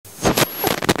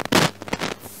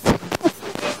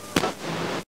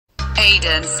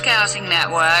Sweden scouting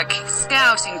network,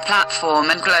 scouting platform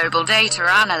and global data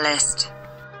analyst.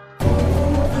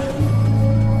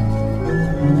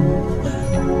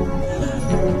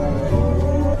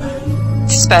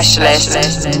 Specialist.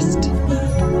 Nationality.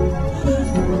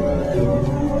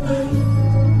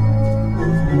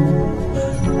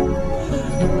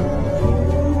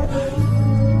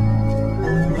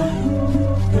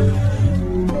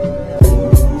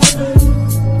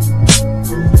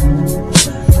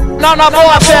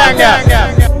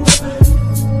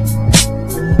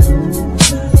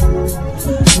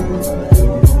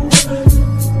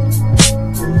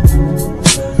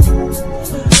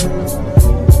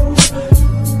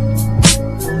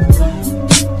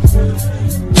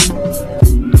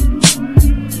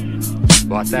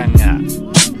 Boateng.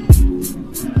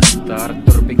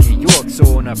 Artur piki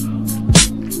juoksuun.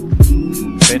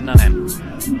 Pennanen.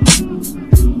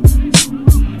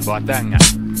 Boateng.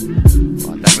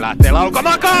 Boateng lähtee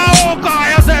laukamaan kaukaa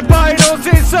ja se painuu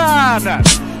sisään!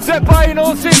 Se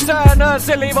painuu sisään!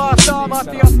 Se livahtaa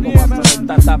Matias Niemelä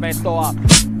tätä vetoa.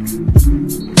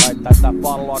 Tai tätä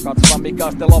palloa, katsotaan mikä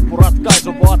on sitten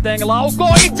loppuratkaisu. Boateng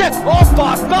laukoo itse!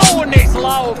 Onpa kaunis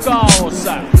laukaus!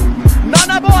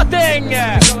 Boateng!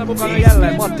 Olen mukana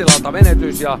jälleen Mattilalta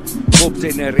menetys ja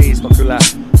Kupsin riisto kyllä.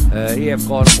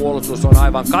 IFK:n puolustus on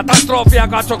aivan katastrofia.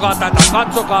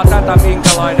 Katsokaa tätä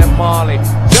minkälainen maali.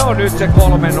 Se on nyt se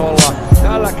 3-0.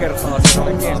 Tällä kertaa se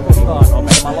oli keskustaan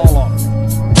Omerma Lolo.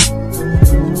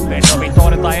 Pedro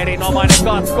Vitorta erinomainen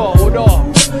katko.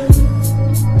 Udo.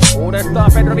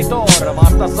 Uudestaan Pedro Vitor.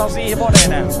 Vastassa on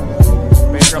Sihvonen.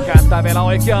 Pedro kääntää vielä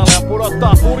oikealle ja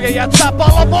pudottaa Purje, jättää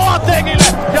pallon Boatengille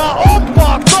ja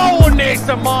onpa kaunis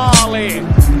maali!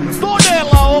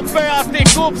 Todella upeasti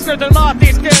Kups nyt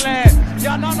natiskelee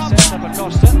ja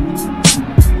Boateng.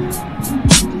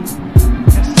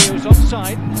 Still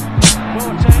offside.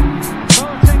 Boateng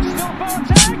still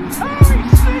Boateng. Oh, he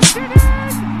sneaks it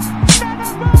in!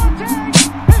 Boateng,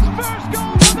 his first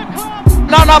goal for the club.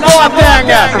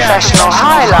 Boateng! Professional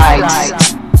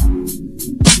highlights.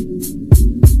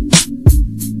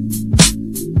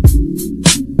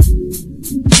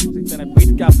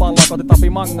 Pitkää palloa kohti Tapi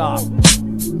Mangaa.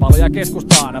 Pallo jää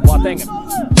keskustaan. Boateng.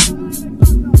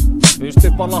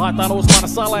 Pystyy pallo haetaan Usman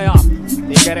Salea.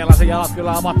 Nigerialaisen jalat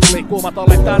kyllä avattu liikkuumat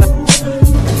olleet täällä.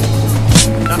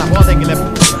 Boatengille.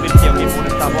 Midfieldkin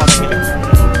uudestaan Boatengille.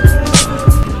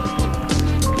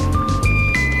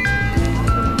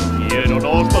 Hieno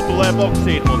nosto tulee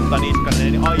boksiin, mutta Niskanen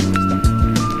ei aivista.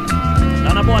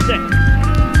 Boateng.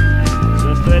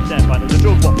 Syöstö eteenpäin. Nyt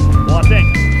Jumbo.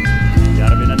 Boateng.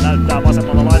 Järvinen näyttää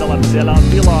vasemmalla laidalla, että siellä on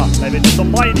tilaa. Levitys on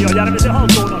mainio, Järvisen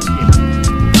haltuun oski.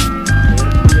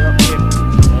 Yrttijoki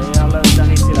ei ihan löytää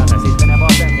Nissiläinen, sitten menee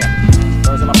Boateng.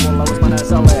 Toisella puolella Usmanen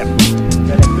Sale.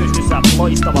 Kädet pystyssä,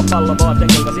 loistava pallo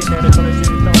Boatengilta, sinne nyt oli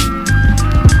syyttävä.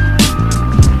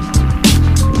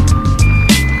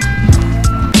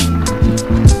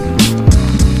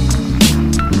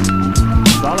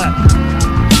 Sale.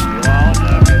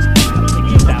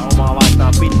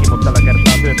 Pitkin, mutta tällä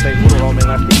kertaa syöttäjä Uruholmin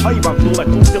lähti aivan tulle.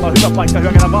 Kupsilla on hyvä paikka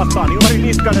hyökätä vastaan. Ilari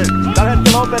Niskanen tällä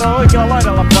hetkellä operoi oikealla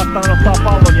laidalla vastaan, ottaa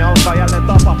pallon ja alkaa jälleen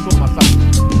tapahtumassa.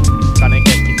 Niskanen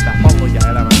keskittää pallon ja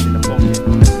elämään sinne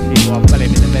boksiin. Siivua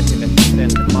väliminen vesille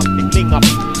sitten Matti Klingap.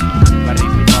 Hyvä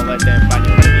riisti pallo eteenpäin.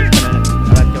 Ilari Niskanen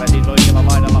tällä hetkellä siis oikealla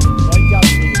laidalla.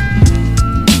 Oikealti.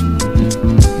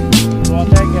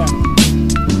 Boateng.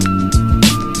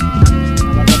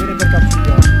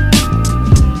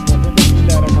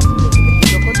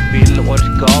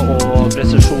 Og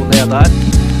prestasjonen er der.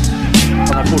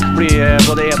 Kan det fort bli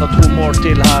både 1 og 2 mål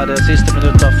til her siste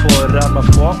minutter for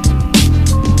MFK.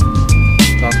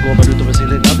 Den går vel utover sin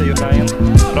linje, det gjør jeg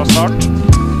fra start.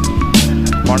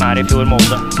 Var den her i fjor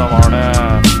måned. Da var det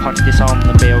Partisan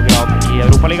Beograd i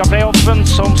Europaliga-playoffen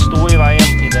som sto i veien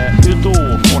i det U2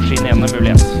 for sin ene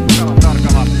mulighet.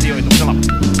 Tarkalla sijoituksella.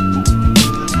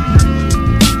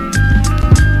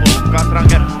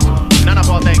 Katranker.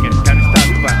 Boateng käynnistää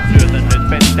hyvän syötön nyt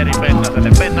Petteri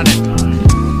Pennaselle. Pennanen.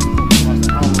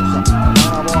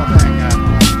 Boateng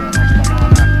lähtee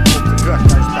nostamaan Kupsin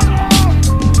hyökkäistä.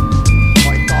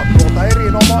 Vaihtaa tuolta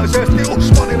erinomaisesti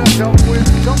Usmanille. Se on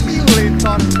millin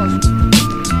tarkkas.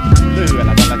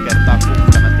 Lyhyellä tällä kertaa Kups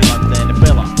tämän tilanteen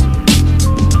pelaa.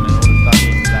 Hänen uudestaan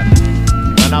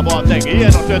niistä. Boateng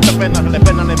hieno syöttö Pennaselle.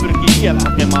 Pennanen pyrkii vielä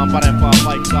hakemaan parempaa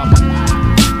paikkaa.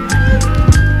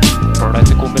 Prøver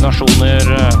etter kombinasjoner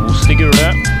hos de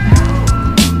gule.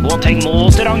 Boateng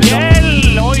mot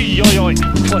Rangel! Oi, oi, oi!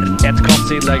 For et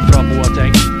klasseinnlegg fra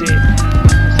Boateng.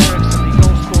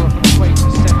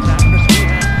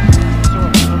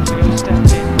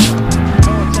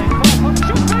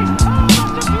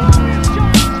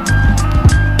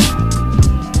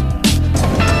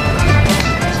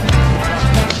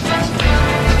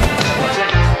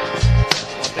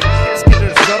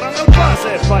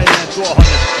 eteenpäin tuohon.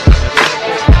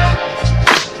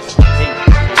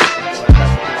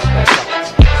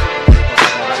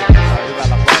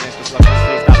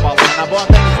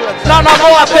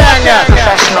 Nationality.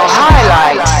 Professional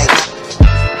highlights.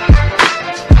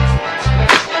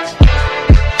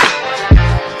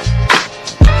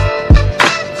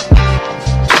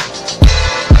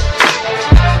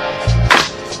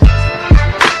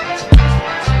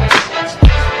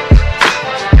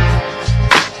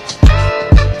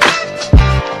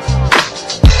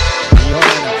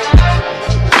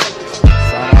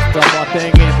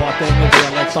 Boatengin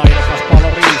vielä taidokas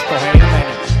pallon riisto, Heinonen.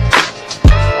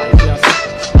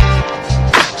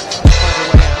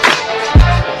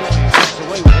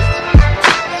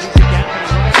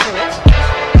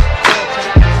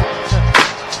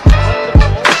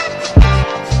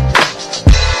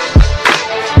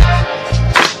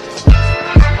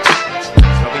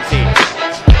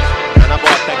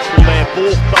 Tulee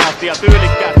puhtaasti ja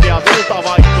tyylikkäästi ja suunta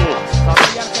vaihtuu. Saman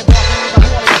jälkeen Boatengilta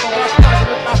huolimaton ratkaisu.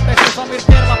 Nyt lähtee se Samir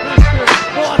Kerla pystyy.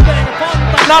 Boateng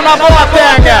pantaa.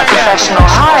 Boateng. Professional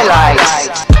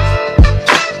highlights.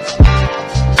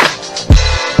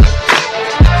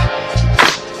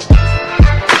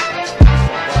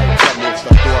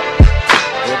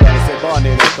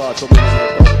 Organisebaaninen kaatuminen ja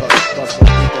kasvun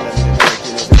piteleminen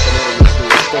olikin ja sitten eri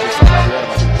juttuja. Tosissaan Lavi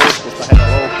Ervasin poskusta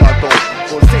heidän loukkaantuu.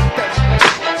 Kun sitten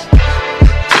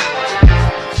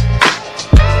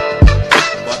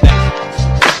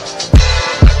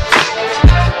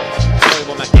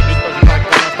Toivomäki, nyt olisi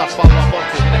paikka nostaa palloa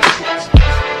boksiin. Sinne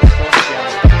Sonsia,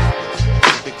 mutta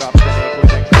ympikapteli ei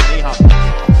kuitenkaan ihan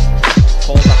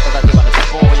polta tätä tilannetta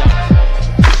pohjaan.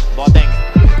 Boateng.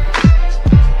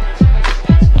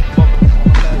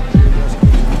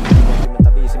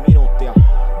 35 minuuttia.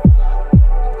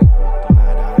 Mutta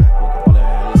nähdään kuinka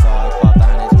paljon lisää aikaa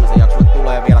tähän ensimmäisen jaksolle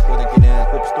tulee. Vielä kuitenkin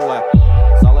Kups tulee.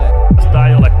 Sale. Sitä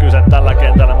ei ole kyse tällä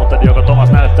kentällä, mutta Diogo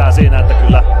Thomas näyttää siinä, että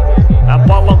kyllä hän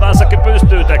pallon kanssakin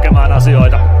pystyy tekemään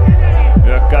asioita.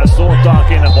 Hyökkäys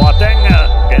suuntaankin Boateng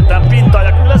kentän pintaan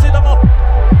ja kyllä siitä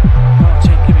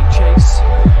giving chase.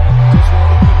 Just want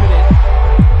to keep it in.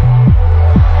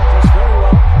 Just very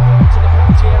well to the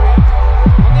penalty area.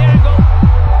 On the angle.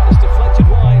 It's deflected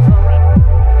wide for a wrap.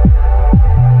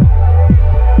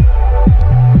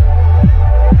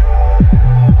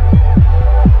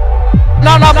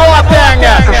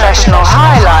 Boateng. Professional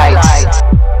highlights.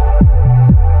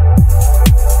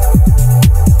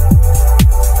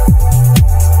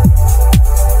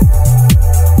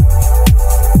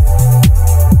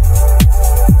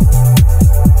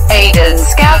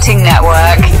 Scouting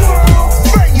Network.